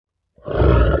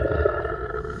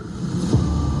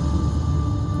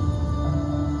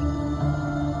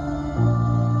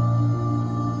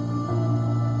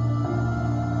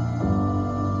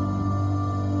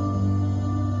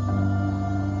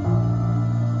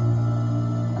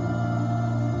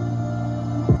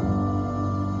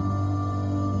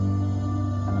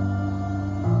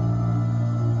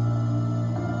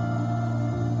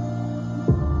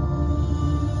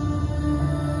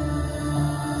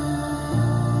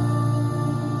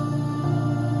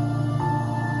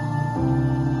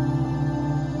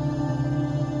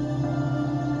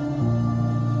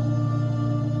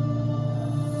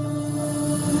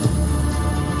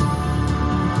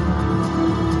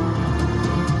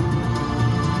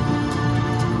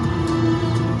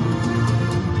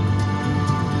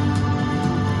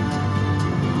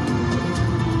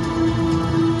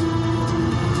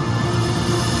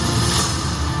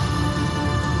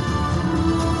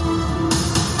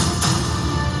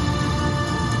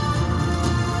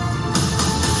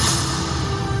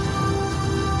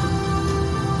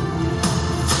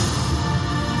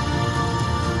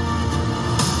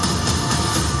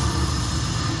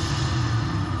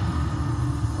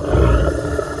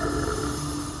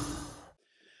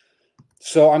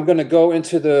So I'm going to go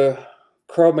into the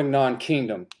Cro-Magnon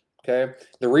kingdom. Okay.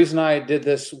 The reason I did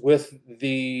this with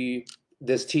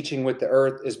this teaching with the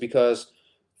earth is because,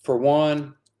 for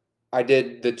one, I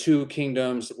did the two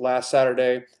kingdoms last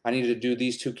Saturday. I needed to do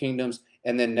these two kingdoms,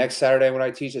 and then next Saturday when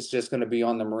I teach, it's just going to be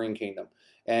on the Marine kingdom.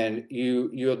 And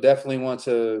you'll definitely want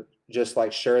to just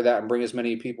like share that and bring as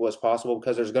many people as possible,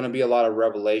 because there's going to be a lot of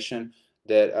revelation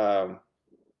that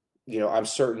I'm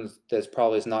certain that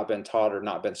probably has not been taught or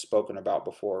not been spoken about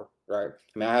before, right?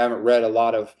 I mean, I haven't read a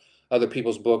lot of other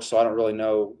people's books, so I don't really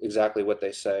know exactly what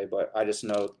they say, but I just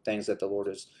know things that the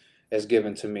Lord has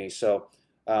given to me. So,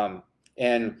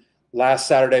 and last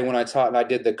Saturday when I taught and I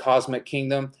did the cosmic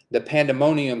kingdom, the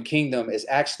pandemonium kingdom is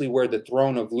actually where the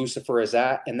throne of Lucifer is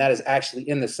at, and that is actually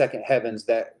in the second heavens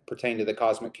that pertain to the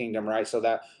cosmic kingdom, right? So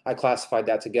that I classified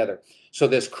that together. So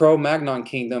this Cro-Magnon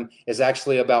kingdom is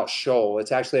actually about Sheol.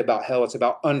 It's actually about hell. It's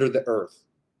about under the earth.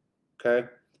 Okay,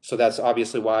 so that's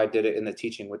obviously why I did it in the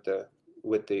teaching with the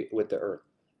earth.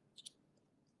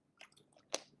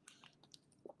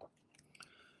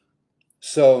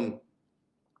 So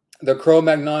the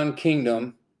Cro-Magnon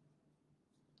kingdom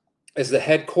is the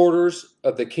headquarters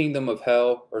of the kingdom of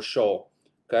hell, or Sheol.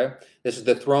 Okay, this is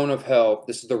the throne of hell.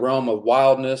 This is the realm of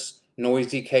wildness,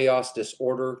 noisy chaos,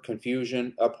 disorder,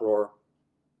 confusion, uproar.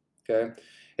 Okay,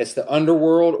 it's the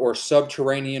underworld or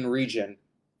subterranean region.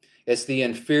 It's the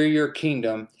inferior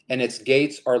kingdom, and its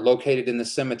gates are located in the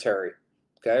cemetery.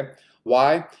 Okay,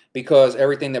 why? Because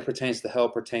everything that pertains to hell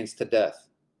pertains to death.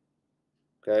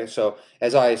 Okay, so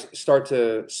as I start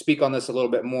to speak on this a little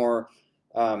bit more,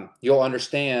 you'll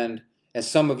understand, and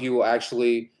some of you will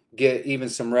actually get even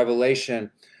some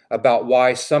revelation about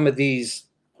why some of these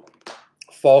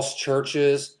false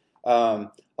churches, a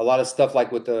lot of stuff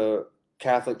like with the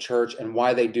Catholic Church, and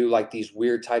why they do like these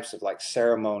weird types of like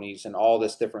ceremonies and all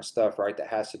this different stuff, right, that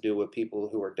has to do with people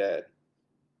who are dead.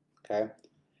 Okay,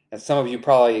 and some of you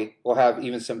probably will have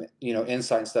even some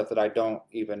insight and stuff that I don't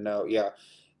even know. Yeah,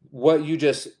 what you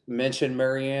just mentioned,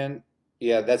 Marianne,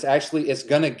 yeah, that's actually, it's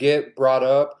going to get brought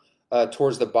up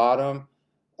towards the bottom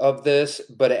of this,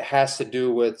 but it has to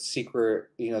do with secret,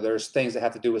 there's things that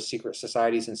have to do with secret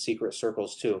societies and secret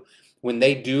circles too. When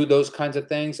they do those kinds of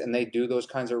things and they do those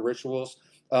kinds of rituals,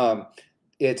 they're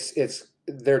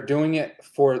doing it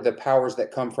for the powers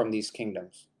that come from these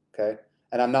kingdoms, okay?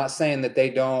 And I'm not saying that they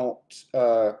don't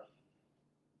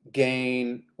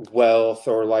gain wealth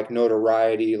or like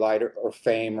notoriety, light or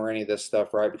fame or any of this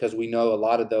stuff, right? Because we know a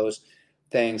lot of those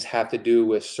things have to do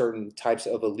with certain types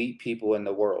of elite people in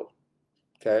the world,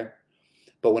 okay?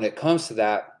 But when it comes to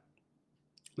that,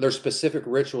 there's specific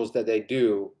rituals that they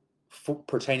do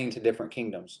pertaining to different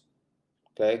kingdoms,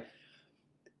 okay?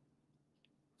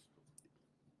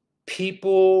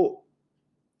 People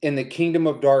in the kingdom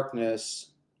of darkness,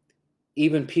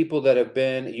 even people that have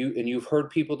been, you've heard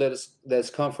people that's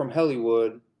come from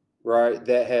Hollywood, right,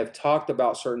 that have talked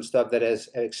about certain stuff, that has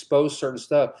exposed certain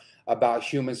stuff about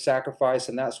human sacrifice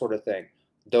and that sort of thing.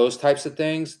 Those types of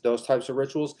things, those types of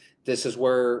rituals, this is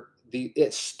where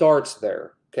it starts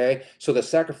there, okay? So the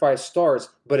sacrifice starts,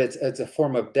 but it's a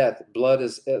form of death. Blood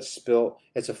is spilt.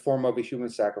 It's a form of a human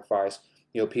sacrifice.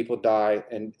 People die,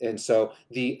 and so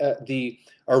the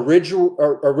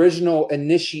original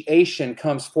initiation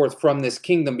comes forth from this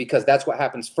kingdom, because that's what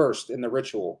happens first in the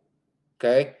ritual.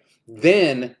 Okay,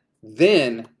 then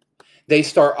they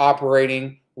start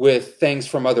operating with things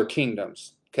from other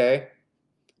kingdoms. Okay,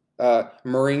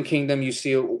 Marine Kingdom, you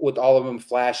see it with all of them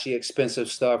flashy, expensive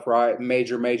stuff, right?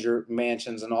 Major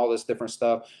mansions and all this different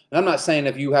stuff. And I'm not saying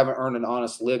if you haven't earned an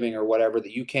honest living or whatever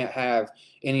that you can't have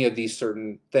any of these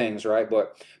certain things, right?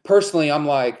 But personally, I'm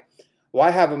like,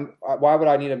 why would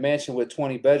I need a mansion with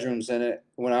 20 bedrooms in it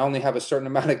when I only have a certain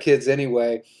amount of kids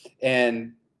anyway?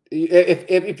 And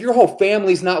if your whole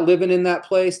family's not living in that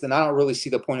place, then I don't really see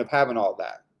the point of having all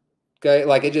that. Okay,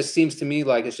 like it just seems to me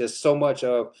like it's just so much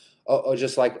of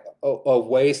just like a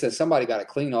waste, that somebody got to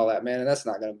clean all that, man, and that's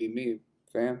not going to be me,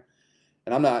 fam.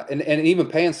 And I'm not, and even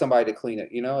paying somebody to clean it,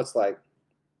 it's like,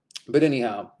 but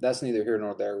anyhow, that's neither here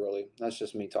nor there, really. That's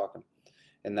just me talking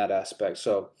in that aspect.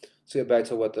 So let's get back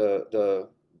to what the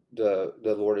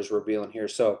Lord is revealing here.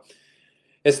 So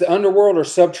it's the underworld or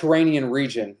subterranean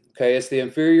region. Okay, it's the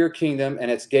inferior kingdom,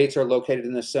 and its gates are located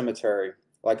in the cemetery,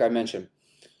 like I mentioned.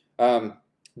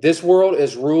 This world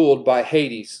is ruled by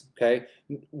Hades. Okay,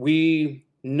 we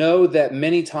know that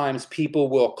many times people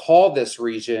will call this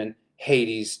region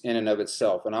Hades in and of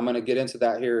itself, and I'm going to get into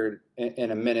that here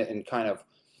in a minute, and kind of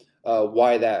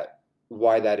why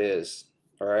that is.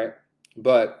 All right,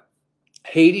 but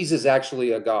Hades is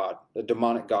actually a god, a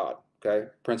demonic god. Okay,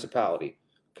 principality.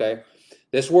 Okay,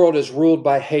 this world is ruled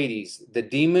by Hades, the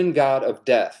demon god of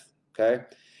death. Okay,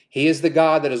 he is the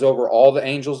god that is over all the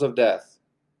angels of death,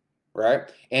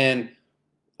 right? And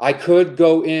I could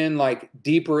go in like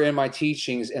deeper in my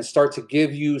teachings and start to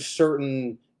give you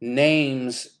certain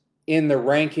names in the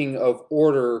ranking of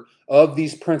order of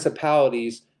these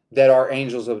principalities that are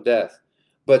angels of death.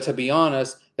 But to be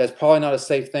honest, that's probably not a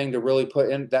safe thing to really put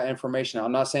in that information out.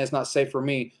 I'm not saying it's not safe for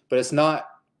me, but it's not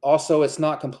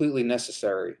completely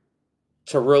necessary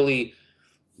to really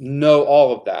know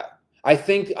all of that.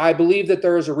 I believe that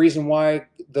there is a reason why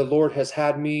the Lord has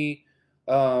had me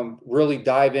really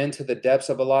dive into the depths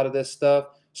of a lot of this stuff,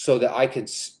 so that I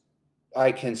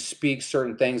can speak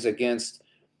certain things against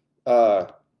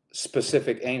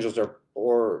specific angels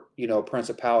or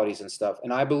principalities and stuff.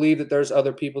 And I believe that there's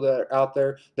other people that are out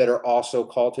there that are also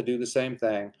called to do the same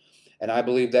thing. And I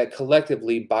believe that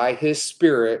collectively, by His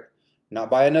Spirit, not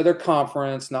by another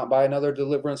conference, not by another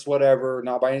deliverance, whatever,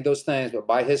 not by any of those things, but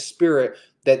by His Spirit,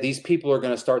 that these people are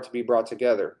going to start to be brought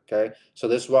together. Okay, so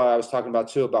this is why I was talking about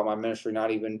too, about my ministry not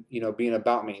even being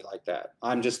about me like that.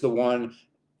 I'm just the one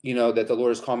that the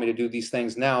Lord has called me to do these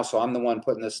things now, so I'm the one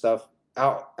putting this stuff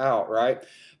out, right?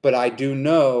 But I do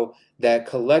know that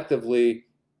collectively,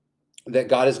 that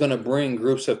God is going to bring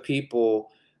groups of people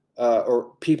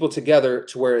or people together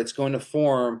to where it's going to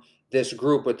form this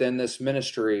group within this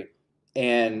ministry,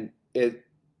 and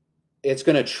it's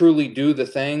going to truly do the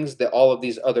things that all of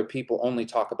these other people only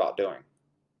talk about doing,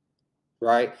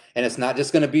 right? And it's not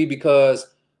just going to be because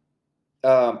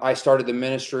I started the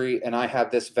ministry and I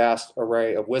have this vast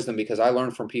array of wisdom, because I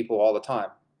learn from people all the time.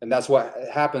 And that's what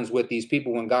happens with these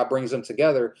people when God brings them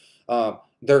together.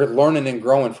 They're learning and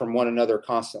growing from one another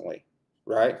constantly,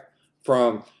 right?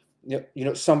 From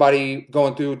somebody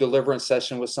going through a deliverance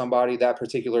session with somebody that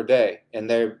particular day, and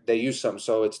they use something.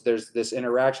 So there's this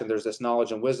interaction, there's this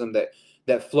knowledge and wisdom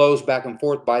that flows back and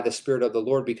forth by the Spirit of the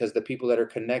Lord, because the people that are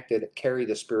connected carry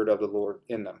the Spirit of the Lord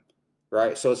in them,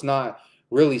 right? So it's not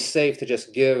really safe to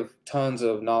just give tons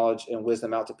of knowledge and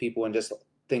wisdom out to people and just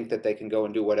think that they can go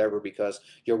and do whatever, because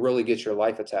you'll really get your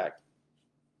life attacked.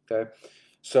 Okay,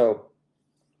 so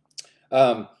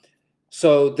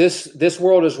this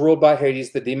world is ruled by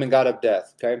Hades, the demon god of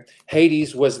death. Okay,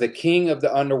 Hades was the king of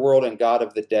the underworld and god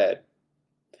of the dead.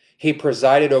 He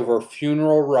presided over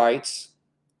funeral rites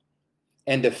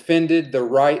and defended the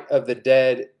right of the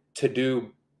dead to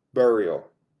do burial.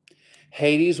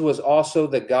 Hades was also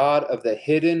the god of the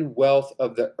hidden wealth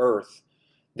of the earth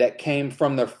that came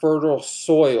from the fertile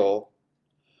soil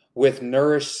with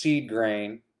nourished seed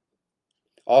grain.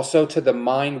 Also to the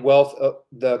mind wealth of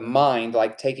the mind,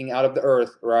 like taking out of the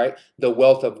earth, right? The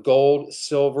wealth of gold,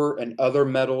 silver, and other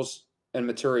metals and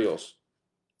materials.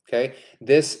 Okay,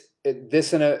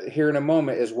 here in a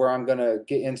moment is where I'm going to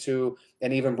get into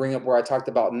and even bring up where I talked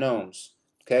about gnomes.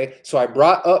 Okay, so I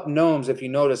brought up gnomes. If you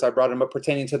notice, I brought them up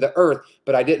pertaining to the earth,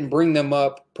 but I didn't bring them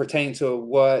up pertaining to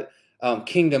what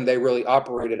kingdom they really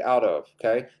operated out of.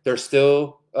 Okay, they're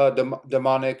still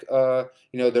demonic.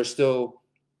 They're still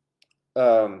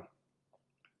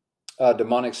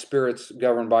demonic spirits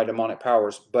governed by demonic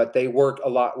powers, but they work a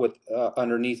lot with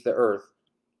underneath the earth.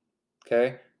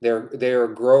 Okay, they're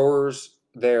growers,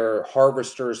 they're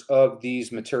harvesters of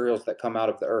these materials that come out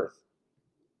of the earth.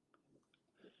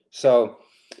 So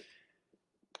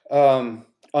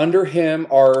under him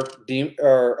are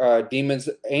demons,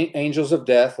 angels of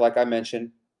death, like I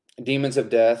mentioned, demons of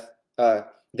death, the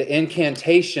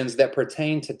incantations that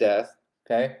pertain to death.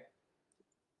 Okay,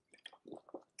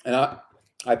 and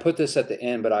I put this at the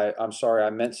end, but I'm sorry, I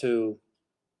meant to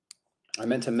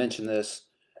mention this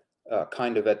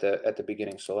kind of at the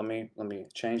beginning. So let me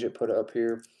change it, put it up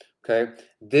here. Okay,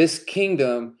 this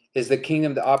kingdom is the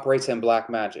kingdom that operates in black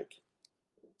magic.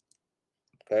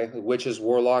 Okay, witches,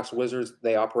 warlocks, wizards,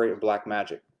 they operate in black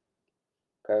magic.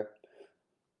 Okay,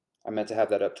 I meant to have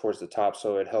that up towards the top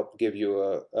so it helped give you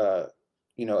a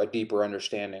deeper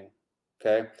understanding.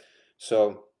 Okay,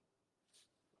 so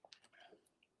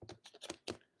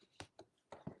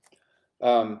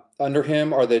under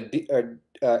him are the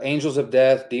angels of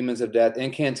death, demons of death,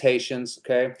 incantations.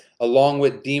 Okay, along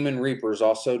with demon reapers,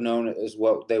 also known as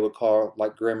what they would call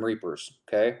like grim reapers.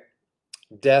 Okay,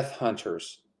 death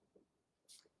hunters,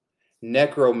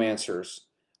 necromancers,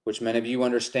 which many of you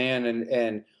understand,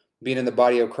 and being in the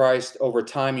body of Christ over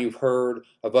time, you've heard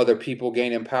of other people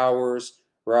gaining powers,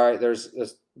 right? There's a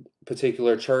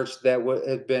particular church that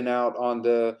had been out on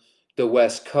the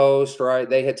West Coast, right?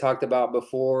 They had talked about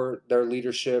before their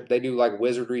leadership. They do like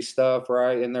wizardry stuff,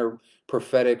 right? In their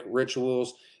prophetic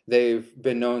rituals, they've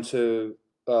been known to,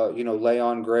 lay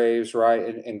on graves, right?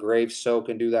 And grave soak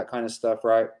and do that kind of stuff,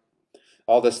 right?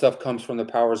 All this stuff comes from the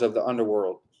powers of the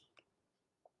underworld,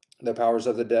 the powers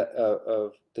of the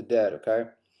dead. Okay.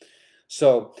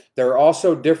 So there are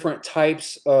also different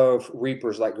types of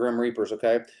reapers, like grim reapers.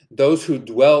 Okay. Those who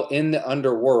dwell in the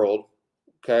underworld.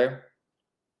 Okay.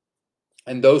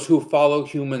 And those who follow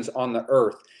humans on the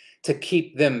earth to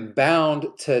keep them bound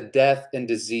to death and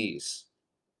disease.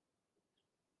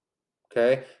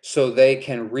 Okay. So they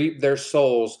can reap their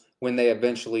souls when they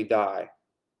eventually die.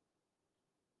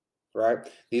 Right?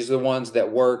 These are the ones that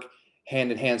work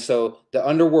hand in hand. So the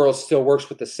underworld still works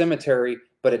with the cemetery,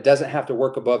 but it doesn't have to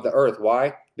work above the earth.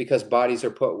 Why? Because bodies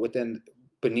are put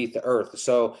beneath the earth.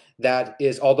 So that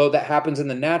is, although that happens in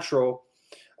the natural,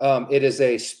 it is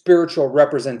a spiritual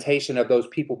representation of those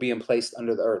people being placed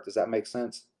under the earth. Does that make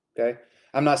sense? Okay.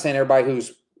 I'm not saying everybody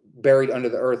who's buried under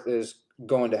the earth is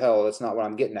going to hell. That's not what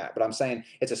I'm getting at. But I'm saying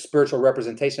it's a spiritual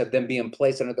representation of them being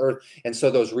placed under the earth. And so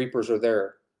those reapers are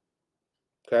there.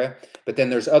 Okay. But then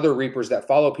there's other reapers that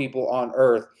follow people on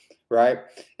earth, right?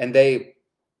 And they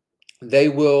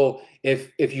will,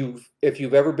 if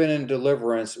you've ever been in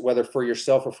deliverance, whether for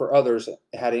yourself or for others,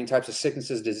 had any types of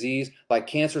sicknesses, disease, like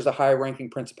cancer is a high ranking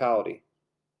principality.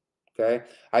 Okay.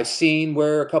 I've seen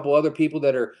where a couple other people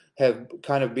that have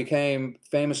kind of became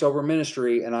famous over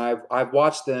ministry, and I've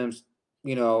watched them,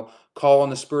 call on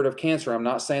the spirit of cancer. I'm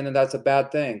not saying that that's a bad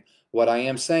thing. What I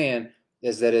am saying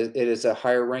is that it is a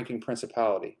higher ranking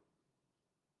principality.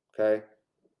 Okay.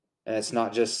 And it's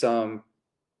not just some,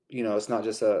 it's not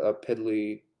just a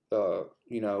piddly,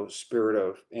 spirit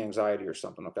of anxiety or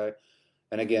something. Okay.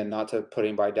 And again, not to put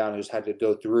anybody down who's had to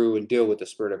go through and deal with the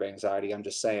spirit of anxiety. I'm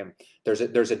just saying there's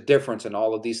a difference in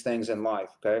all of these things in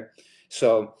life. Okay.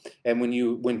 So, and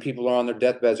when people are on their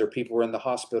deathbeds or people are in the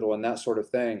hospital and that sort of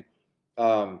thing,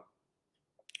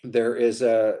 there is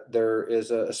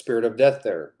a spirit of death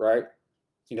there, right?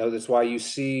 That's why you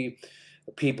see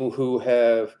people who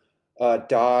have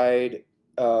died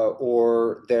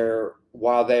or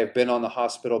while they have been on the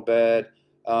hospital bed,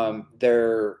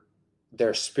 their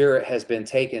spirit has been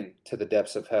taken to the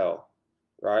depths of hell,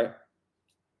 right?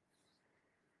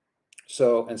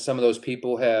 So, and some of those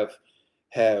people have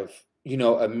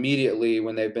immediately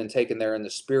when they've been taken there in the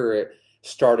spirit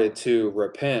started to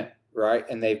repent, right?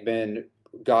 And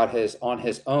God has on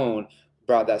his own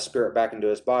brought that spirit back into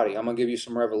his body. I'm going to give you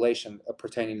some revelation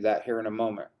pertaining to that here in a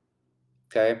moment.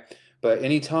 Okay. But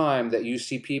anytime that you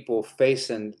see people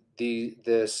facing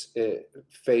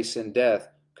facing death,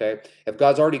 okay, if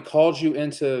God's already called you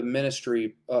into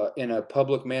ministry in a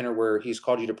public manner where he's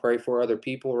called you to pray for other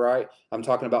people, right? I'm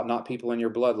talking about not people in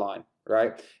your bloodline,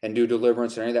 right? And do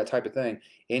deliverance and any of that type of thing.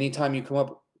 Anytime you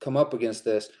come up against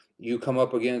this, you come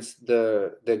up against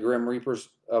the grim reapers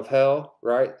of hell,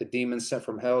 right? The demons sent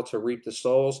from hell to reap the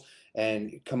souls,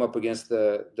 and come up against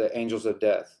the angels of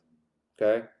death,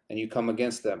 okay? And you come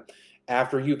against them.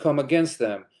 After you come against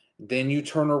them, then you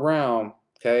turn around,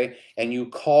 okay, and you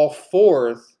call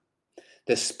forth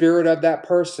the spirit of that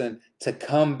person to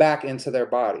come back into their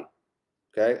body,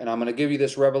 okay? And I'm going to give you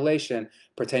this revelation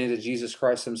pertaining to Jesus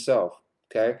Christ himself,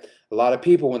 okay? A lot of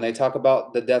people, when they talk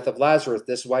about the death of Lazarus,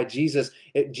 this is why Jesus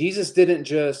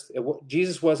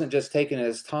wasn't just taking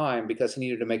his time because he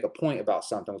needed to make a point about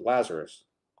something with Lazarus,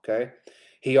 okay?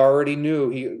 He already knew,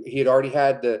 he had already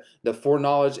had the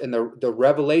foreknowledge, and the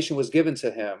revelation was given to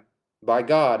him by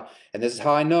God. And this is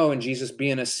how I know, in Jesus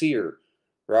being a seer,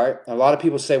 right? A lot of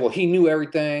people say, well, he knew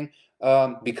everything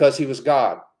because he was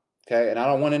God, okay? And I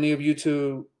don't want any of you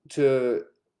to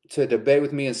debate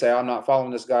with me and say, I'm not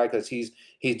following this guy because he's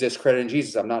discrediting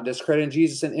Jesus. I'm not discrediting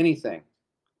Jesus in anything,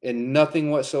 in nothing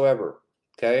whatsoever,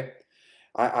 okay?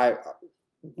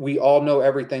 We all know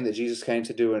everything that Jesus came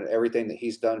to do and everything that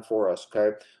he's done for us,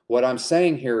 okay? What I'm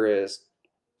saying here is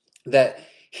that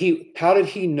how did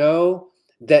he know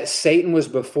that Satan was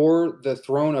before the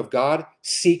throne of God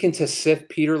seeking to sift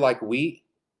Peter like wheat?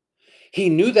 He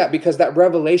knew that because that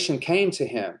revelation came to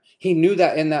him. He knew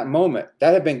that in that moment.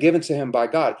 That had been given to him by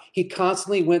God. He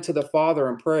constantly went to the Father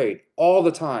and prayed all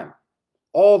the time.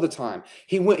 All the time.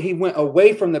 He went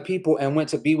away from the people and went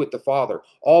to be with the Father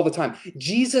all the time.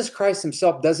 Jesus Christ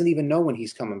himself doesn't even know when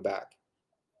he's coming back.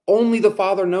 Only the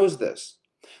Father knows this.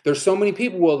 There's so many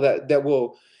people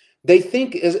they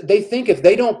think if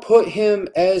they don't put him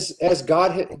as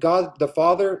God the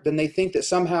Father, then they think that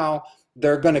somehow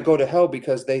they're going to go to hell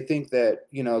because they think that,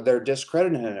 they're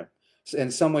discrediting him in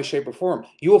some way, shape, or form.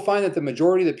 You will find that the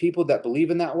majority of the people that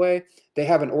believe in that way, they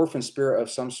have an orphan spirit of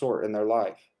some sort in their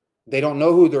life. They don't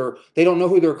know who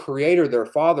their creator, their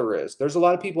father is. There's a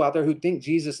lot of people out there who think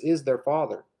Jesus is their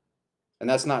father, and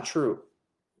that's not true.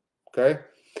 Okay?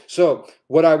 So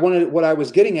what I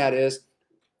was getting at is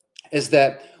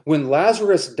that when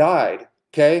Lazarus died,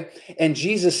 Okay. And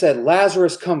Jesus said,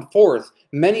 Lazarus, come forth.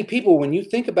 Many people, when you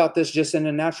think about this just in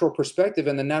a natural perspective,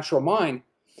 in the natural mind,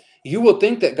 you will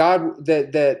think that God,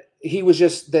 that he was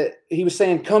just, that he was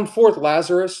saying, come forth,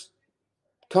 Lazarus,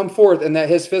 come forth, and that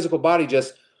his physical body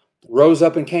just rose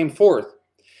up and came forth.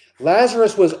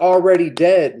 Lazarus was already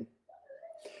dead.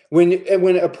 When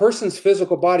a person's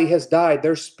physical body has died,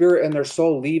 their spirit and their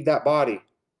soul leave that body.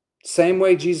 Same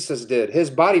way Jesus did. His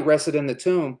body rested in the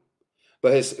tomb,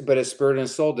 but his spirit and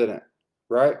his soul didn't.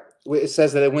 Right? It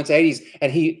says that it went to Hades,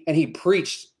 and he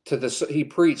preached to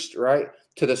right,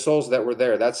 to the souls that were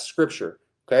there. That's scripture.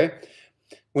 Okay?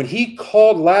 When he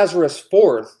called Lazarus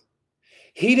forth,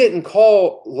 he didn't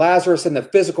call Lazarus in the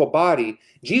physical body.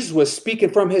 Jesus was speaking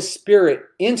from his spirit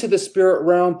into the spirit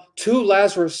realm to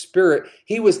Lazarus' spirit.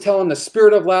 He was telling the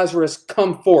spirit of Lazarus,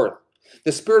 come forth.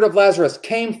 The spirit of Lazarus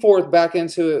came forth back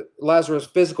into Lazarus'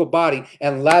 physical body,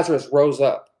 and Lazarus rose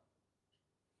up.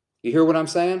 You hear what I'm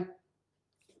saying?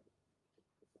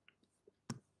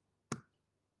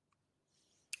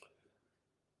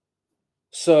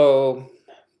 So,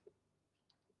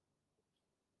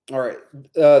 all right.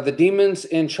 The demons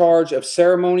in charge of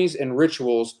ceremonies and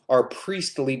rituals are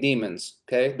priestly demons.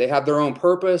 Okay, they have their own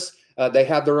purpose. They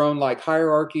have their own like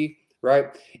hierarchy, right?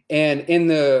 And in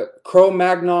the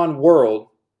Cro-Magnon world,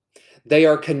 they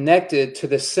are connected to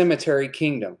the cemetery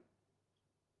kingdom.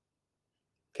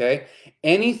 Okay,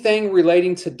 anything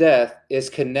relating to death is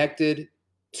connected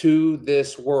to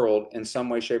this world in some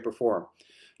way, shape, or form.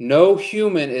 No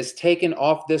human is taken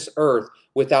off this earth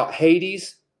without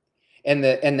Hades and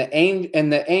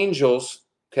the angels,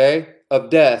 okay, of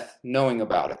death knowing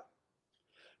about it.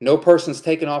 No person's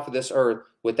taken off of this earth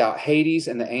without Hades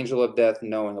and the angel of death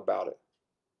knowing about it.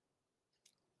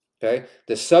 Okay?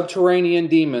 The subterranean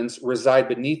demons reside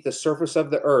beneath the surface of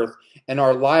the earth and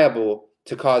are liable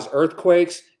to cause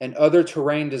earthquakes and other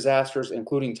terrain disasters,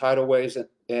 including tidal waves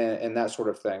and that sort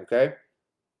of thing. Okay?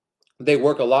 They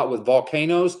work a lot with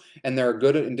volcanoes, and they're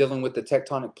good at dealing with the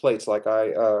tectonic plates, like I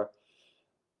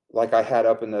had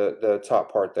up in the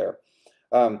top part there.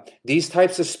 These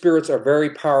types of spirits are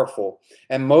very powerful,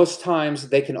 and most times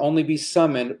they can only be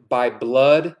summoned by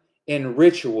blood and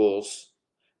rituals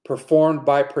performed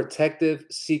by protective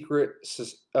secret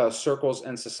circles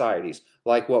and societies,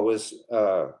 like what was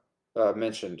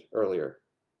mentioned earlier.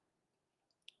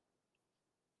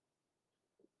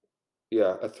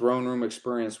 Yeah, a throne room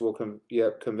experience will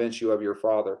convince you of your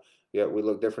Father. Yeah, we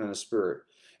look different in the spirit,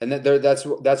 and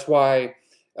that's why.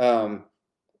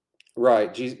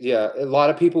 Right. Yeah. A lot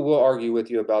of people will argue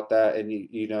with you about that, and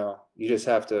you just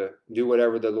have to do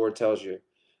whatever the Lord tells you.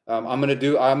 I'm gonna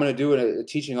do a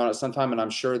teaching on it sometime, and I'm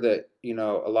sure that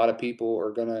a lot of people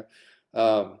are gonna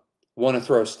want to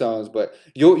throw stones, but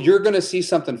you're gonna see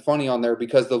something funny on there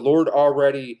because the Lord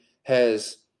already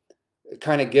has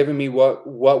kind of given me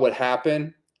what would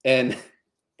happen, and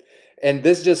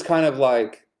this just kind of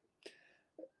like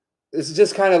it's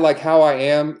just kind of like how I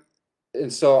am.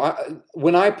 And so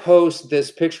when I post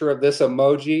this picture of this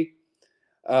emoji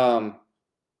um,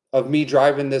 of me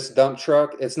driving this dump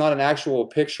truck, it's not an actual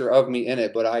picture of me in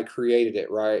it, but I created it.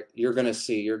 Right? You're gonna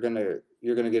see. You're gonna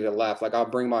get a laugh. Like I'll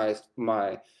bring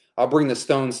I'll bring the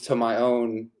stones to my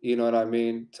own. You know what I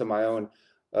mean? To my own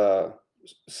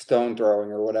stone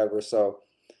throwing or whatever. So,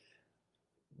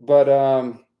 but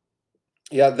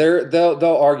yeah,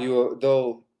 they'll argue.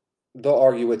 They'll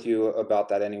argue with you about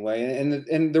that anyway.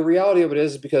 And the reality of it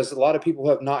is because a lot of people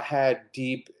have not had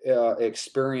deep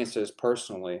experiences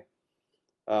personally,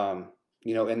 in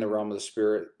the realm of the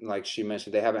spirit. Like she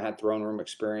mentioned, they haven't had throne room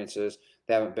experiences.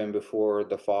 They haven't been before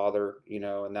the Father,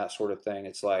 and that sort of thing.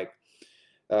 It's like,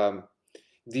 um,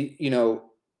 the,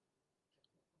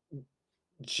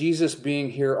 Jesus being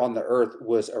here on the earth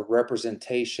was a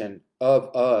representation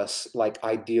of us, like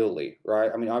ideally,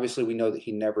 right? I mean, obviously we know that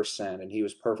he never sinned and he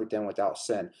was perfect and without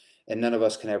sin, and none of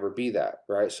us can ever be that,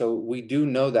 right? So we do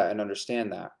know that and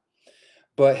understand that.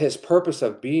 But his purpose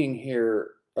of being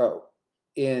here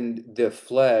in the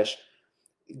flesh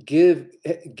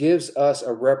gives us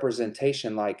a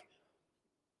representation. Like,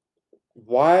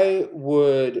 why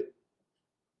would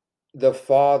the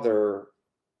Father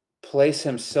place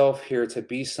himself here to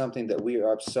be something that we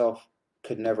ourselves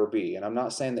could never be? And I'm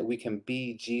not saying that we can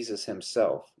be Jesus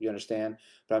himself, you understand?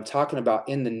 But I'm talking about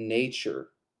in the nature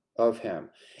of him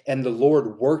and the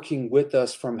Lord working with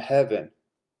us from heaven,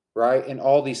 right? And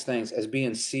all these things as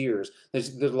being seers.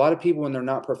 There's a lot of people when they're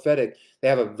not prophetic, they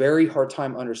have a very hard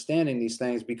time understanding these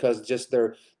things because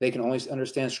they can only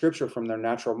understand scripture from their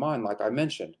natural mind, like I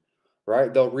mentioned,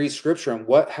 right? They'll read scripture and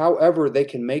however they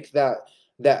can make that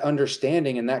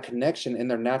understanding and that connection in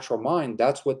their natural mind,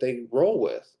 that's what they roll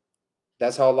with.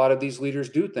 That's how a lot of these leaders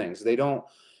do things. They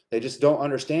just don't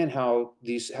understand how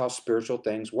spiritual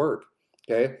things work.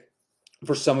 Okay.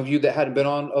 For some of you that hadn't been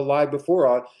on alive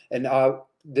before, and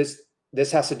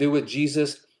this has to do with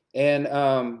Jesus and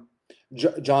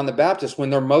John the Baptist when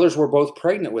their mothers were both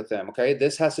pregnant with them. Okay,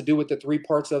 this has to do with the three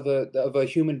parts of a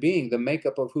human being, the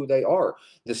makeup of who they are: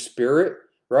 the spirit,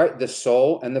 right, the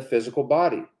soul, and the physical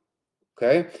body.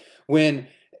 Okay, when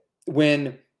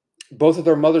both of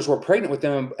their mothers were pregnant with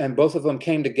them and both of them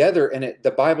came together, and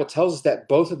the Bible tells us that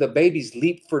both of the babies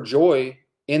leaped for joy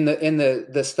in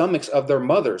the stomachs of their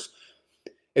mothers.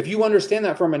 If you understand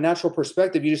that from a natural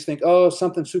perspective, you just think, oh,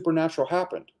 something supernatural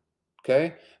happened.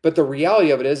 Okay. But the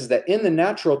reality of it is that in the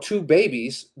natural, two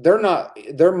babies, their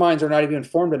minds are not even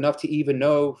formed enough to even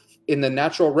know in the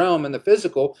natural realm and the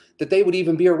physical that they would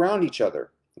even be around each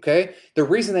other. Okay. The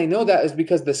reason they know that is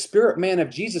because the spirit man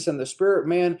of Jesus and the spirit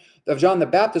man of John the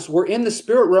Baptist were in the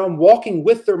spirit realm walking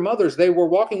with their mothers. They were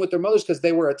walking with their mothers because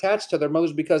they were attached to their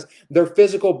mothers, because their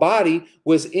physical body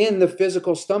was in the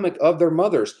physical stomach of their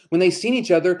mothers. When they seen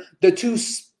each other, the two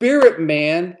spirit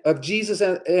man of Jesus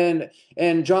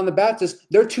and John the Baptist,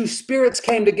 their two spirits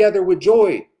came together with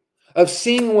joy of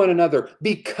seeing one another.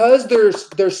 Because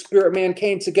their spirit man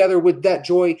came together with that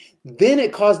joy, then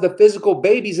it caused the physical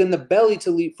babies in the belly to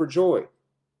leap for joy.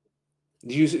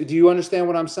 Do you understand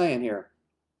what I'm saying here?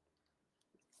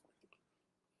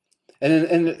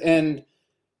 And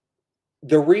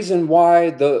the reason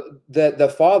why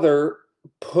the Father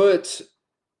put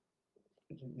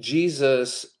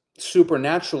Jesus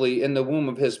supernaturally in the womb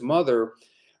of his mother,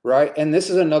 right? And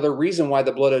this is another reason why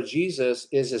the blood of Jesus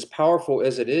is as powerful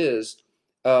as it is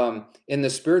in the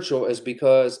spiritual, is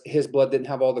because his blood didn't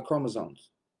have all the chromosomes.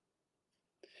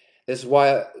 This is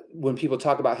why when people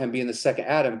talk about him being the second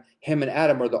Adam, him and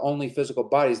Adam are the only physical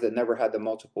bodies that never had the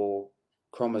multiple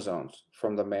chromosomes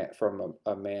from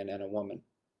a man and a woman.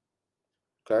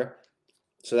 Okay,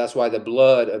 so that's why the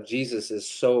blood of Jesus is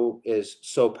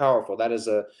so powerful. That is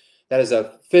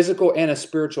a physical and a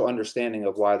spiritual understanding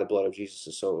of why the blood of Jesus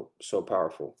is so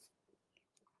powerful.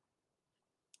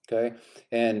 Okay,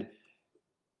 and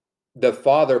the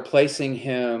Father placing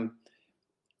him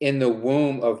in the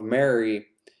womb of Mary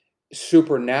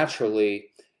supernaturally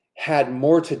had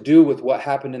more to do with what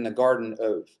happened in the Garden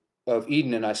of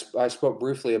Eden. And I spoke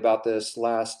briefly about this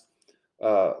last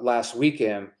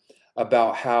weekend,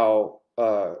 about how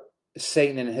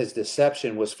Satan and his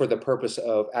deception was for the purpose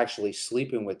of actually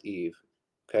sleeping with Eve,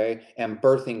 okay, and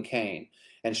birthing Cain.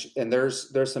 And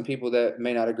there's some people that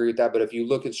may not agree with that, but if you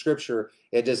look at Scripture,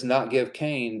 it does not give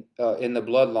Cain in the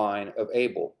bloodline of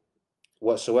Abel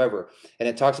whatsoever. And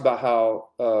it talks about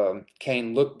how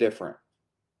Cain looked different,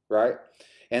 right?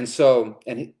 And so,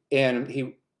 and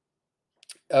he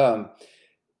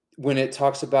when it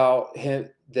talks about him,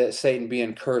 that Satan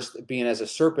being cursed, being as a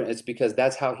serpent, it's because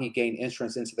that's how he gained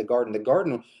entrance into the garden. The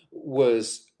garden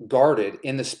was guarded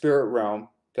in the spirit realm.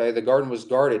 Okay, the garden was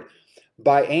guarded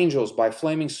by angels, by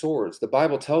flaming swords. The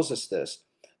Bible tells us this.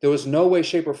 There was no way,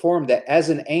 shape, or form that as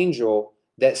an angel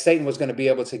that Satan was going to be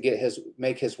able to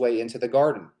make his way into the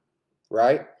garden,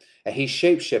 right? And he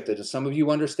shapeshifted, and some of you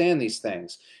understand these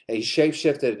things. And he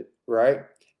shapeshifted, right,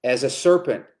 as a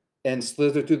serpent and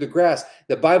slithered through the grass.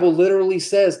 The Bible literally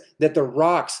says that the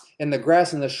rocks and the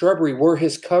grass and the shrubbery were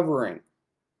his covering.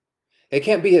 It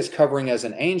can't be his covering as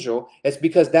an angel. It's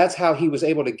because that's how he was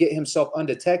able to get himself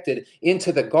undetected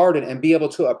into the garden and be able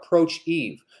to approach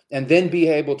Eve, and then be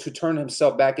able to turn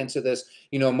himself back into this,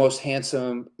 most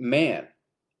handsome man,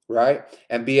 right?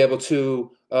 And be able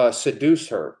to seduce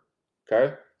her,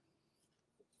 okay?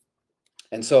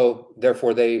 And so,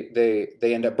 therefore, they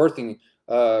end up birthing.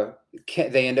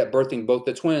 They end up birthing both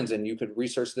the twins, and you could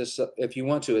research this if you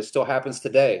want to. It still happens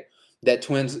today that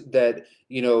twins, that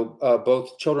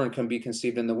both children can be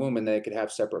conceived in the womb, and they could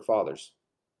have separate fathers.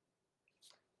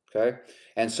 Okay,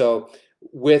 and so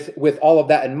with all of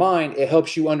that in mind, it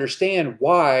helps you understand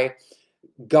why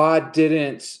God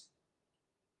didn't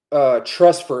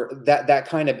trust for that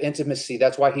kind of intimacy.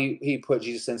 That's why he put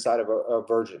Jesus inside of a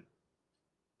virgin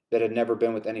that had never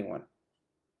been with anyone,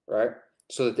 right?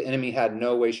 So that the enemy had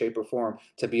no way, shape, or form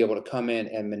to be able to come in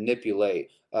and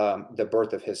manipulate the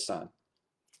birth of his son.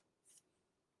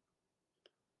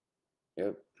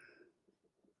 Yep.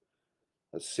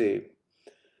 Let's see.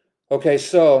 Okay,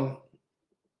 so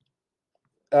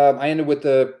I ended with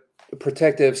the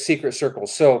protective secret circle.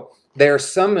 So they are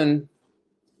summoned.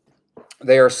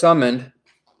 The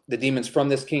demons from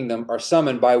this kingdom are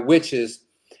summoned by witches,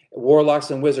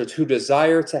 warlocks, and wizards who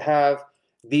desire to have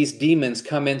these demons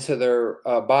come into their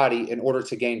body in order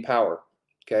to gain power.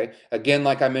 Okay, again,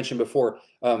 like I mentioned before,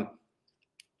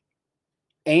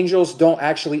 Angels don't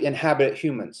actually inhabit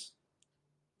humans.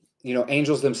 You know,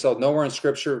 angels themselves, nowhere in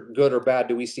scripture, good or bad,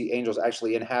 do we see angels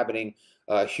actually inhabiting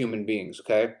human beings,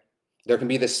 okay? There can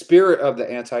be the spirit of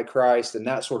the Antichrist and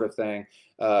that sort of thing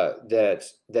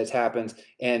that happens,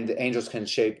 and the angels can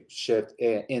shift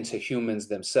into humans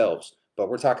themselves. But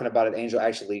we're talking about an angel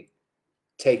actually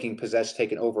taking possession,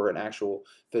 taking over an actual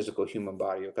physical human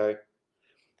body, okay?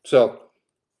 So,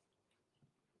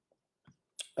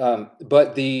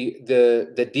 but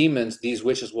the demons, these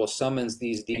witches will summons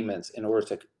these demons in order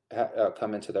to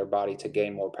come into their body to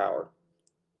gain more power.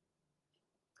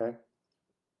 Okay.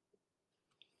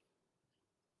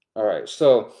 All right.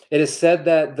 So it is said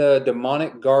that the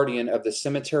demonic guardian of the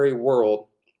cemetery world,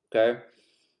 okay,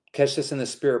 catch this in the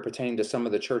spirit pertaining to some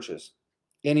of the churches,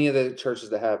 any of the churches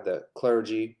that have the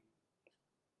clergy,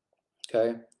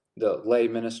 okay, the lay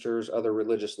ministers, other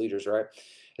religious leaders, right?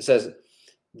 It says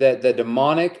that the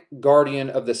demonic guardian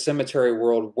of the cemetery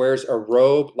world wears a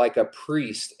robe like a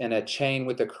priest and a chain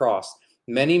with a cross.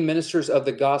 Many ministers of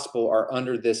the gospel are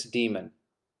under this demon.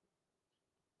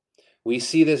 We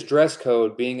see this dress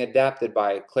code being adapted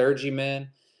by clergymen,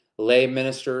 lay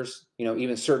ministers, you know,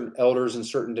 even certain elders in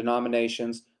certain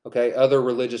denominations, okay, other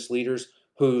religious leaders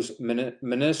whose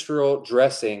ministerial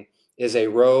dressing is a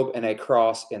robe and a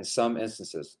cross in some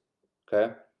instances,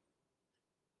 okay?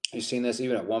 You've seen this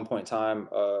even at one point in time.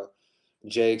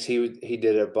 Jakes, he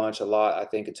did a lot, I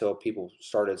think, until people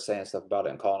started saying stuff about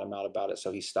it and calling him out about it,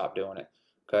 so he stopped doing it,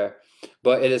 okay?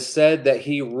 But it is said that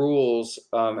he rules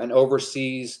and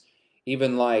oversees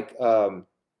even like the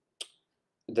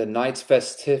night's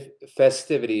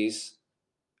festivities,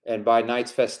 and by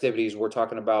night's festivities, we're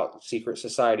talking about secret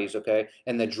societies, okay?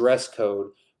 And the dress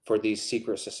code for these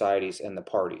secret societies and the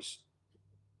parties,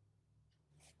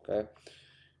 okay?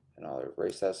 And I'll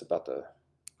erase that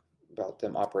about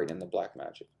them operating in the black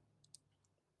magic,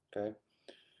 okay?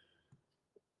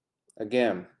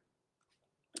 Again,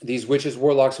 these witches,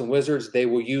 warlocks, and wizards, they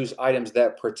will use items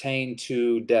that pertain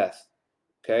to death,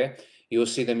 okay? You'll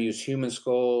see them use human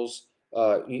skulls,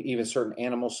 even certain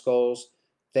animal skulls,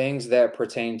 things that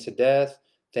pertain to death,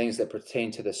 things that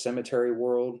pertain to the cemetery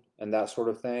world, and that sort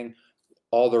of thing.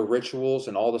 All the rituals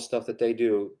and all the stuff that they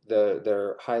do,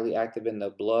 they're highly active in the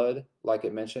blood, like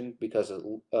it mentioned, because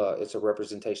it's a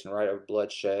representation, right, of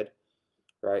bloodshed,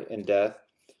 right, and death.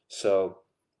 So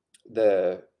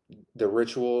the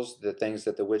rituals, the things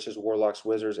that the witches, warlocks,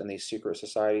 wizards, and these secret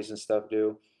societies and stuff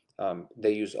do,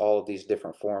 they use all of these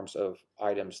different forms of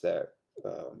items that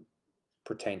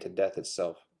pertain to death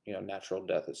itself, you know, natural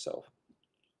death itself.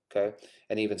 Okay,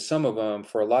 and even some of them,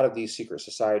 for a lot of these secret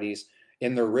societies,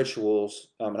 in their rituals,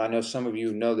 and I know some of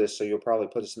you know this, so you'll probably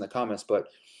put this in the comments, but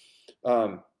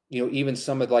you know, even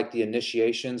some of like the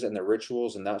initiations and the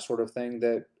rituals and that sort of thing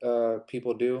that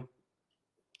people do,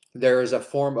 there is a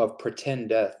form of pretend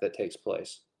death that takes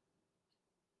place.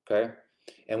 Okay,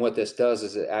 and what this does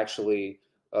is it actually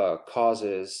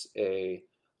causes a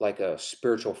like a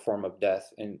spiritual form of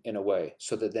death in a way,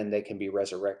 so that then they can be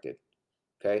resurrected.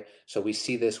 Okay, so we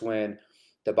see this when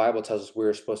the Bible tells us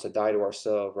we're supposed to die to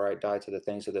ourselves, right? Die to the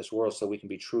things of this world, so we can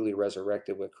be truly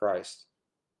resurrected with Christ.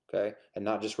 Okay, and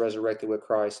not just resurrected with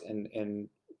Christ in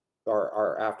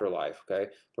our afterlife,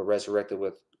 okay, but resurrected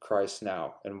with Christ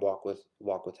now and walk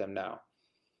with Him now.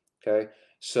 Okay,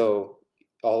 so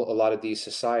a lot of these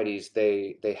societies,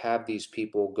 they have these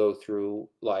people go through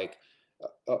like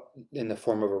in the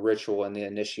form of a ritual and the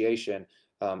initiation.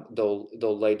 They'll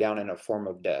lay down in a form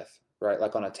of death, right,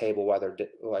 like on a table while they're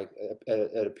like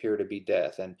it appear to be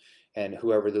death, and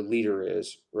whoever the leader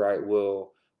is, right,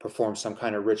 will perform some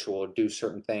kind of ritual or do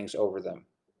certain things over them.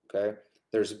 Okay,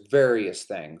 there's various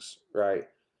things, right?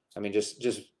 I mean,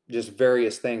 just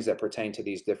various things that pertain to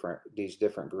these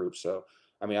different groups. So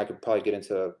I mean, I could probably get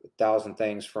into 1,000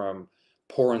 things, from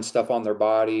pouring stuff on their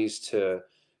bodies to,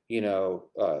 you know,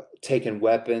 taking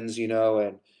weapons, you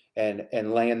know,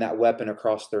 and laying that weapon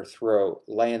across their throat,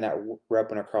 laying that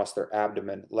weapon across their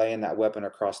abdomen, laying that weapon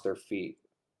across their feet,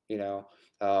 you know,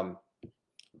 um,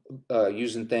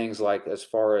 using things like as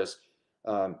far as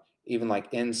even like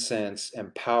incense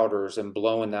and powders and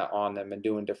blowing that on them and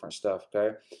doing different stuff. Okay,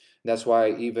 and that's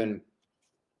why even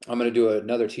I'm going to do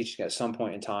another teaching at some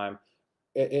point in time,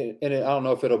 and I don't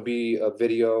know if it'll be a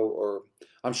video, or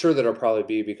I'm sure that it'll probably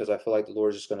be, because I feel like the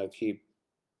Lord's just going to keep,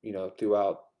 you know,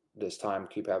 throughout this time,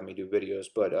 keep having me do videos,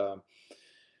 but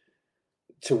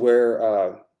to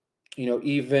where, you know,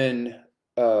 even,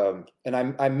 and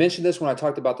I mentioned this when I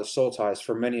talked about the soul ties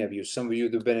for many of you. Some of you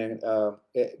that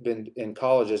have been in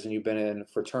colleges and you've been in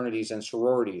fraternities and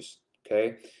sororities,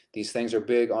 okay? These things are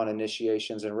big on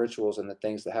initiations and rituals and the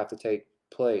things that have to take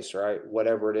place, right?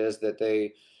 Whatever it is that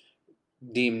they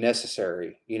deemed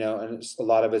necessary, you know, and a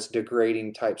lot of it's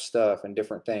degrading type stuff and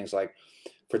different things like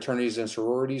fraternities and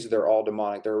sororities. They're all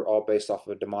demonic. They're all based off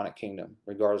of a demonic kingdom,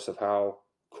 regardless of how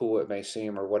cool it may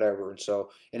seem or whatever. And so,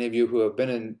 any of you who have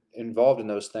been involved in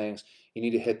those things, you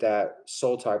need to hit that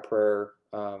soul tie prayer,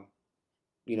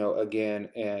 you know, again,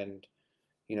 and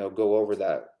you know, go over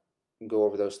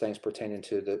those things pertaining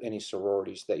to any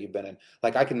sororities that you've been in.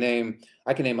 Like I can name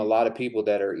a lot of people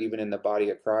that are even in the body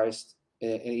of Christ,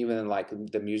 and even in like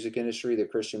the music industry, the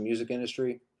Christian music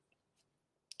industry,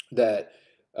 that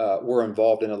were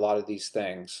involved in a lot of these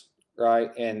things,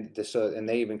 right? And and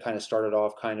they even kind of started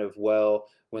off kind of well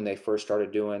when they first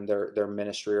started doing their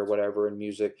ministry or whatever in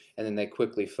music, and then they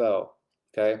quickly fell.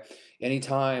 Okay,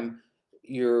 anytime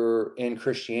you're in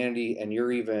Christianity and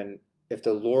you're even, if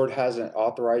the Lord hasn't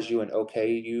authorized you and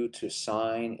okayed you to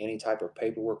sign any type of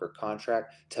paperwork or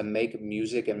contract to make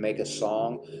music and make a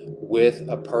song with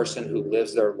a person who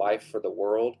lives their life for the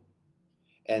world,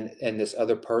 and this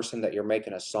other person that you're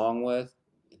making a song with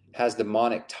has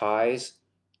demonic ties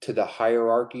to the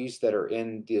hierarchies that are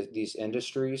in these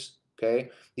industries, okay?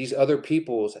 These other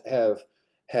peoples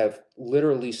have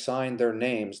literally signed their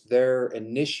names. They're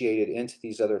initiated into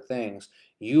these other things.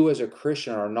 You as a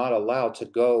Christian are not allowed to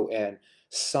go and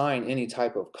sign any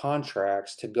type of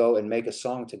contracts to go and make a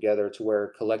song together to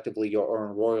where collectively you'll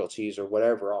earn royalties or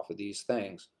whatever off of these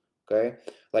things. Okay?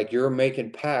 Like you're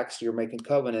making pacts, you're making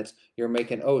covenants, you're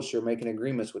making oaths, you're making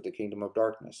agreements with the kingdom of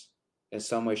darkness in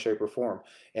some way, shape, or form.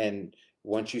 And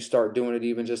once you start doing it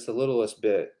even just the littlest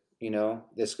bit, you know,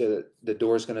 the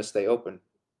door's gonna stay open.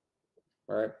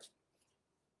 Right?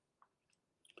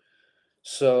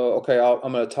 So, okay,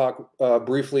 I'm going to talk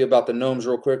briefly about the gnomes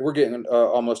real quick. We're getting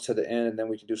almost to the end, and then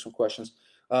we can do some questions.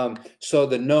 So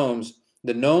the gnomes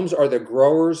are the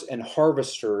growers and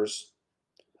harvesters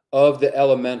of the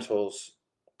elementals,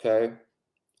 okay,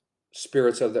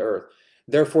 spirits of the earth.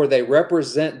 Therefore, they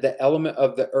represent the element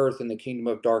of the earth in the kingdom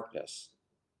of darkness.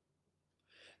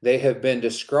 They have been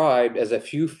described as a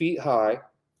few feet high,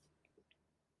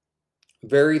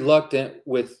 very reluctant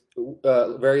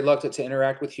to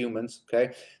interact with humans.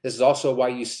 Okay, this is also why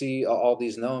you see all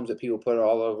these gnomes that people put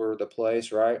all over the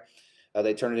place, right?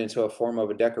 They turn it into a form of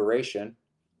a decoration.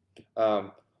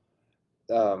 Um,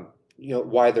 you know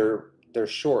why they're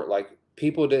short. Like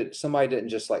somebody didn't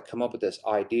just like come up with this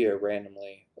idea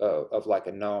randomly of like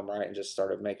a gnome, right, and just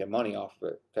started making money off of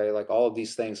it. Okay, like all of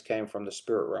these things came from the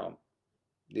spirit realm.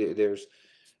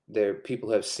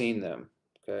 People have seen them,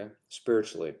 okay,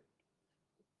 spiritually.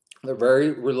 They're very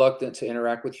reluctant to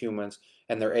interact with humans,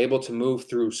 and they're able to move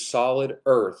through solid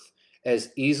earth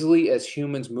as easily as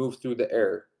humans move through the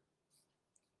air.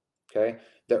 Okay?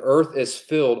 The earth is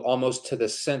filled almost to the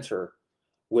center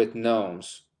with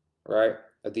gnomes, right?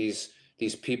 These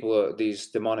people, these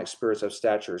demonic spirits of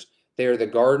statures. They are the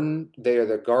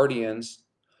guardians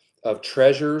of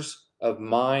treasures, of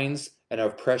mines, and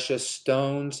of precious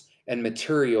stones and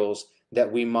materials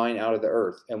that we mine out of the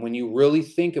earth. And when you really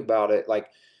think about it, like,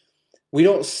 we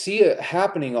don't see it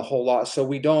happening a whole lot, so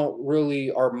we don't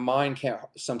really, our mind can't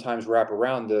sometimes wrap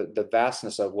around the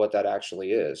vastness of what that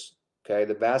actually is. Okay,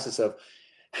 the vastness of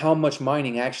how much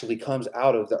mining actually comes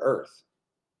out of the earth,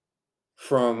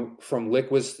 from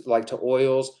liquids like to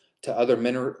oils to other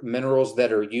minerals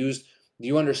that are used. Do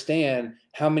you understand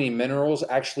how many minerals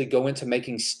actually go into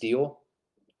making steel?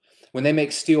 When they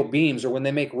make steel beams, or when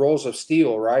they make rolls of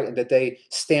steel, right, and that they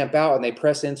stamp out and they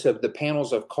press into the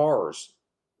panels of cars.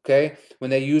 Okay,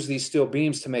 when they use these steel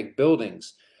beams to make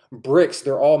buildings, bricks,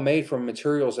 they're all made from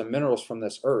materials and minerals from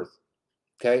this earth.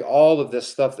 Okay, all of this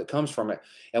stuff that comes from it.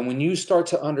 And when you start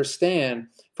to understand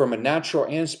from a natural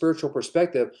and spiritual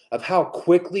perspective of how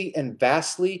quickly and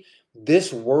vastly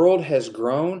this world has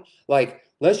grown, like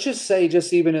let's just say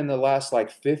just even in the last like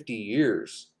 50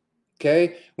 years,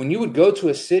 okay, when you would go to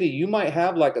a city, you might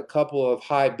have like a couple of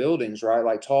high buildings, right,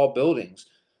 like tall buildings,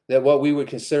 that what we would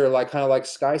consider like kind of like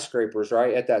skyscrapers,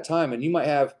 right, at that time. And you might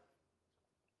have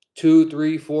 2,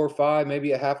 3, 4, 5,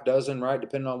 maybe a half dozen, right,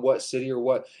 depending on what city or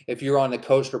what. If you're on the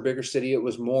coast or bigger city, it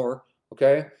was more,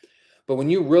 okay? But when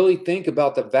you really think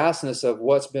about the vastness of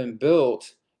what's been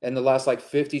built in the last like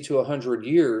 50 to 100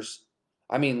 years,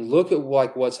 I mean, look at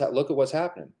what's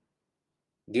happening.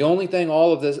 The only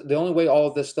way all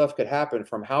of this stuff could happen,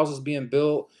 from houses being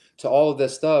built to all of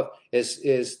this stuff,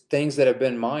 is things that have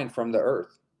been mined from the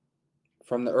earth.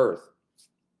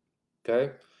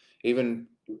 Okay, even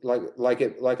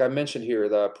like I mentioned here,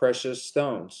 the precious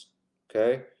stones.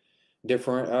 Okay,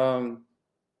 different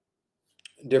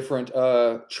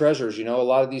treasures. You know, a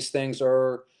lot of these things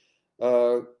are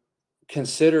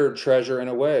considered treasure in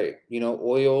a way. You know,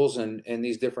 oils and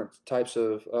these different types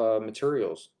of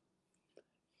materials.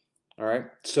 All right.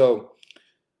 So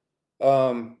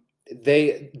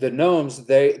the gnomes,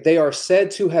 they are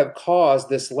said to have caused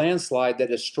this landslide that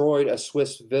destroyed a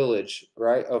Swiss village,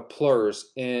 right, of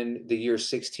Plurs in the year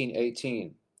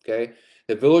 1618. Okay.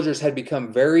 The villagers had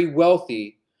become very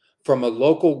wealthy from a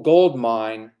local gold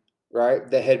mine, right,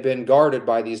 that had been guarded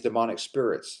by these demonic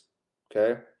spirits.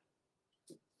 Okay.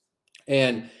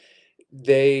 And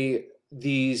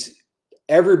these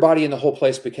everybody in the whole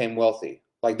place became wealthy.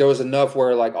 Like there was enough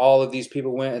where like all of these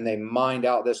people went and they mined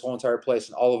out this whole entire place,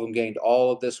 and all of them gained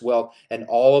all of this wealth and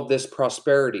all of this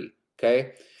prosperity.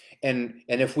 Okay. And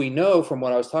if we know from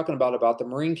what I was talking about the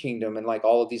Marine Kingdom and like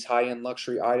all of these high-end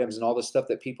luxury items and all the stuff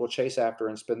that people chase after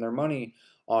and spend their money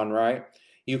on, right?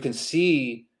 You can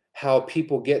see how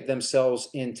people get themselves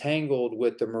entangled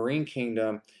with the Marine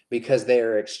Kingdom because they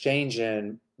are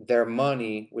exchanging their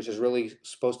money, which is really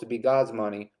supposed to be God's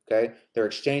money, okay? They're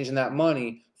exchanging that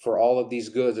money for all of these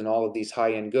goods and all of these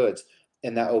high-end goods.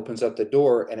 And that opens up the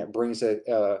door and it brings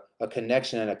a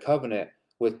connection and a covenant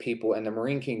with people in the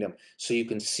Marine Kingdom. So you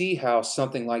can see how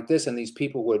something like this, and these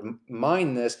people would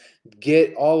mine this,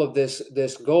 get all of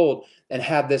this gold, and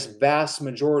have this vast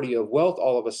majority of wealth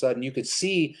all of a sudden. You could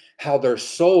see how their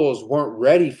souls weren't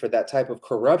ready for that type of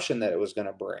corruption that it was going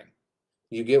to bring.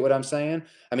 You get what I'm saying?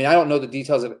 I mean, I don't know the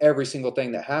details of every single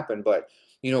thing that happened, but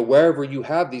you know, wherever you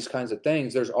have these kinds of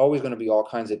things, there's always going to be all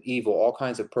kinds of evil, all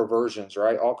kinds of perversions,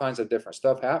 right? All kinds of different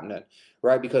stuff happening,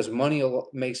 right? Because money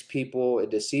makes people, it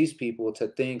deceives people to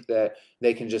think that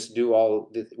they can just do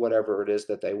all whatever it is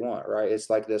that they want, right?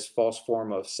 It's like this false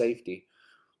form of safety,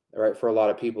 right? For a lot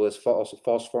of people, it's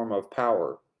false form of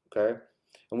power, okay?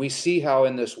 And we see how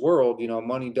in this world, you know,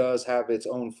 money does have its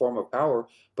own form of power,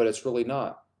 but it's really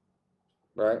not.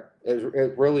 Right?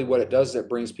 It really what it does is it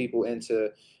brings people into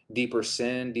deeper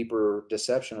sin, deeper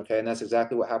deception. Okay, and that's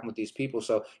exactly what happened with these people.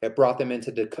 So it brought them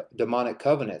into demonic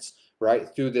covenants,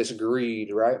 right? Through this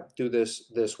greed, right? Through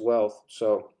this wealth.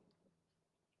 So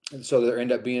there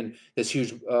ended up being this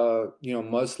huge, you know,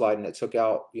 mudslide, and it took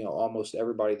out, you know, almost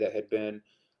everybody that had been,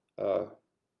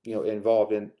 you know,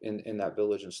 involved in that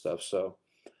village and stuff. So.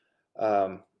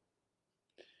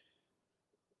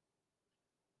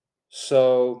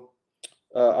 So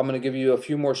I'm going to give you a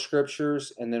few more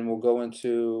scriptures, and then we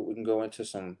can go into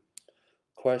some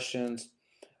questions.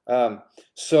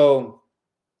 So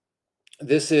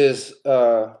this is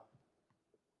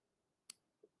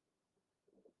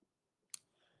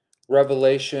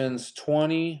Revelations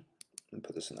 20. Let me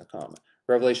put this in the comment.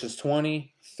 Revelations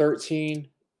 20, 13,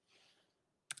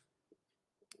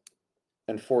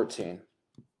 and 14.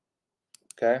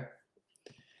 Okay.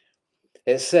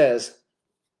 It says,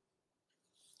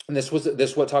 and this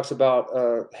what talks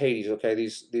about Hades. Okay,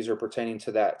 these are pertaining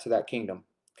to that kingdom.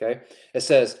 Okay, it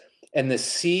says, and the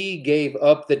sea gave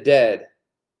up the dead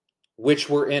which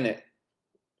were in it.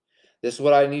 This is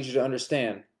what I need you to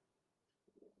understand.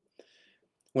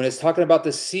 When it's talking about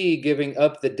the sea giving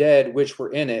up the dead which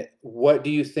were in it, what do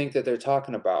you think that they're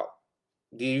talking about?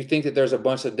 Do you think that there's a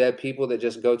bunch of dead people that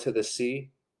just go to the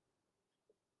sea?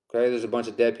 Okay, there's a bunch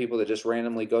of dead people that just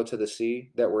randomly go to the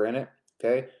sea that were in it.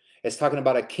 Okay, it's talking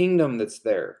about a kingdom that's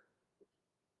there.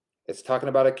 It's talking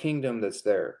about a kingdom that's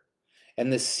there.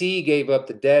 And the sea gave up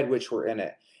the dead which were in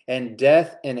it. And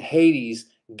death and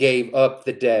Hades gave up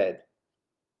the dead.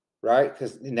 Right?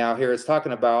 Because now here it's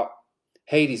talking about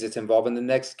Hades. It's involving the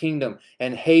next kingdom.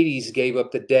 And Hades gave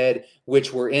up the dead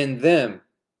which were in them.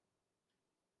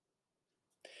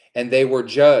 And they were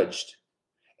judged,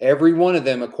 every one of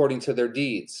them according to their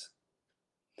deeds.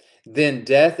 Then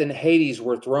death and Hades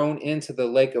were thrown into the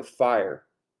lake of fire.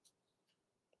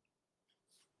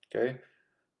 Okay?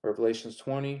 Revelations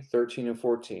 20, 13, and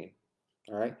 14.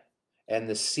 All right? And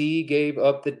the sea gave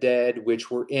up the dead which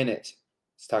were in it.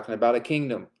 It's talking about a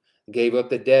kingdom. Gave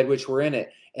up the dead which were in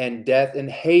it. And death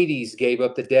and Hades gave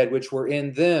up the dead which were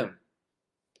in them.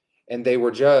 And they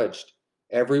were judged,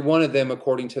 every one of them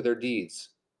according to their deeds.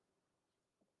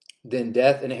 Then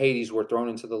death and Hades were thrown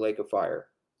into the lake of fire.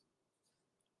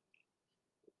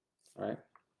 All right?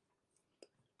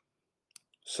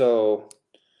 So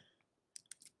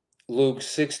Luke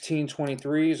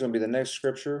 16:23 is going to be the next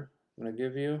scripture I'm going to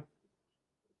give you.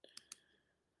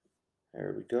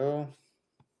 There we go.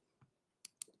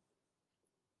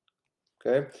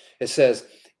 Okay. It says,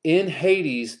 in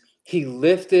Hades, he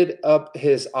lifted up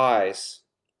his eyes,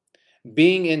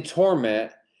 being in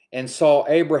torment, and saw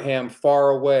Abraham far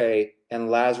away and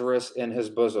Lazarus in his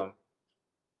bosom.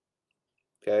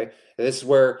 Okay. This is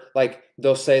where, like,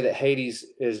 they'll say that Hades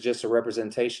is just a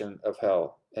representation of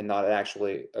hell and not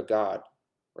actually a god,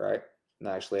 right?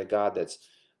 Not actually a god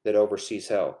that oversees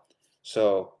hell.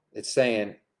 So it's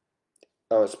saying,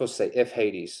 oh, it's supposed to say if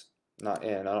Hades. not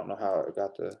in. I don't know how it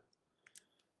got the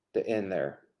in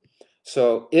there.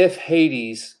 So if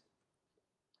Hades,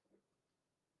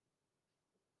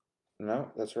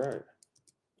 no, that's right,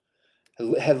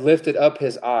 had lifted up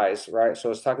his eyes, right? So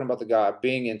it's talking about the God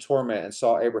being in torment and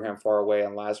saw Abraham far away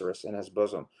and Lazarus in his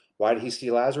bosom. Why did he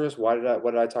see Lazarus? What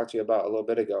did I talk to you about a little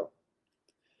bit ago?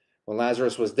 When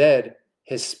Lazarus was dead,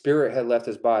 his spirit had left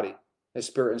his body. His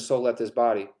spirit and soul left his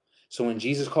body. So when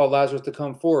Jesus called Lazarus to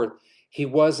come forth, he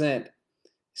wasn't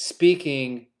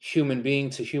speaking human being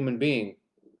to human being.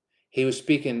 He was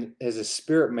speaking as a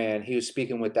spirit man. He was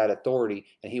speaking with that authority,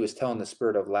 and he was telling the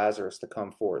spirit of Lazarus to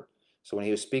come forth. So when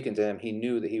he was speaking to him, he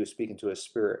knew that he was speaking to his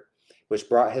spirit, which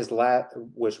brought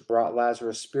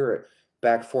Lazarus' spirit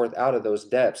back forth out of those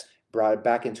depths, brought it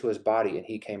back into his body, and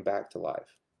he came back to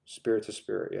life. Spirit to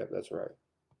spirit. Yep, that's right.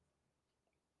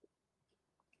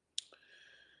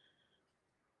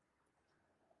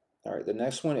 All right, the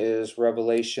next one is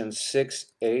Revelation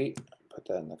 6:8. Put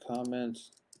that in the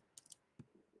comments.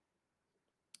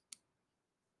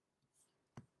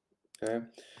 Okay.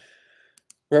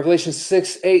 Revelation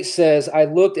 6:8 says, I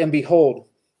looked and behold,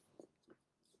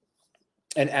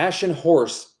 an ashen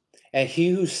horse, and he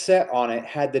who sat on it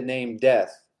had the name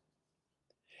Death,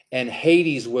 and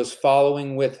Hades was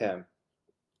following with him.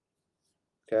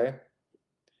 Okay?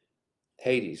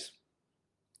 Hades,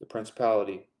 the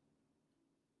principality,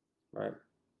 right?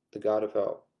 The god of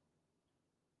hell.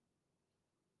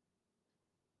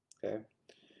 Okay?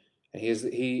 And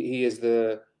he is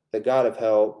the god of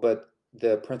hell, but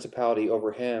the principality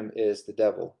over him is the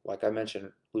devil. Like I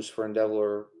mentioned, Lucifer and devil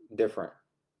are different.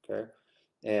 Okay?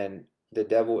 And the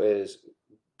devil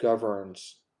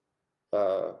governs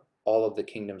all of the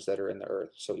kingdoms that are in the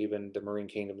earth. So even the marine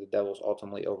kingdom, the devil is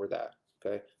ultimately over that.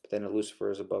 Okay, but then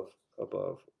Lucifer is above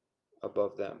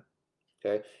them.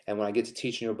 Okay, and when I get to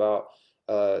teaching you about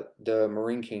the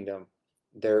marine kingdom,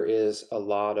 there's a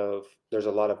lot of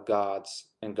gods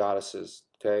and goddesses.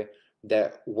 Okay,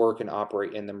 that work and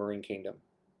operate in the marine kingdom.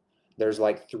 There's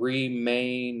like 3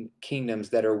 main kingdoms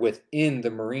that are within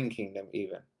the marine kingdom,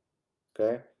 even.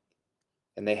 Okay,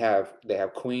 and they have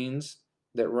queens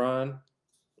that run.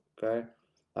 Okay,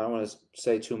 I don't want to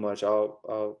say too much.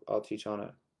 I'll teach on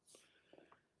it.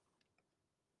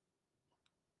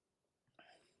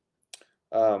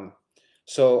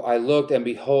 So I looked, and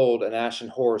behold, an ashen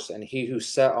horse, and he who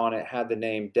sat on it had the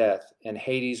name Death, and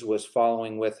Hades was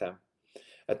following with him.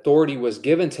 Authority was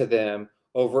given to them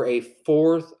over a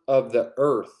fourth of the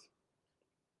earth.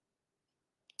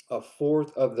 A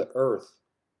fourth of the earth.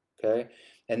 Okay,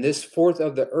 and this fourth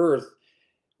of the earth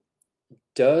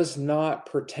does not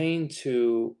pertain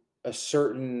to a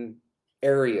certain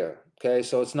area. Okay,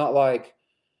 so it's not like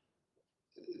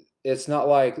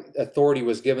authority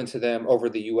was given to them over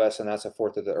the U.S. and that's a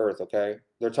fourth of the earth. Okay,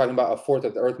 they're talking about a fourth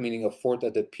of the earth, meaning a fourth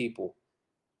of the people,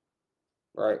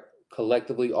 right?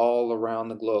 Collectively, all around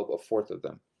the globe, a fourth of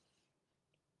them.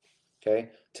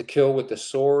 Okay, to kill with the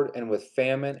sword and with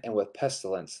famine and with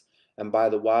pestilence and by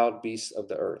the wild beasts of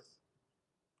the earth.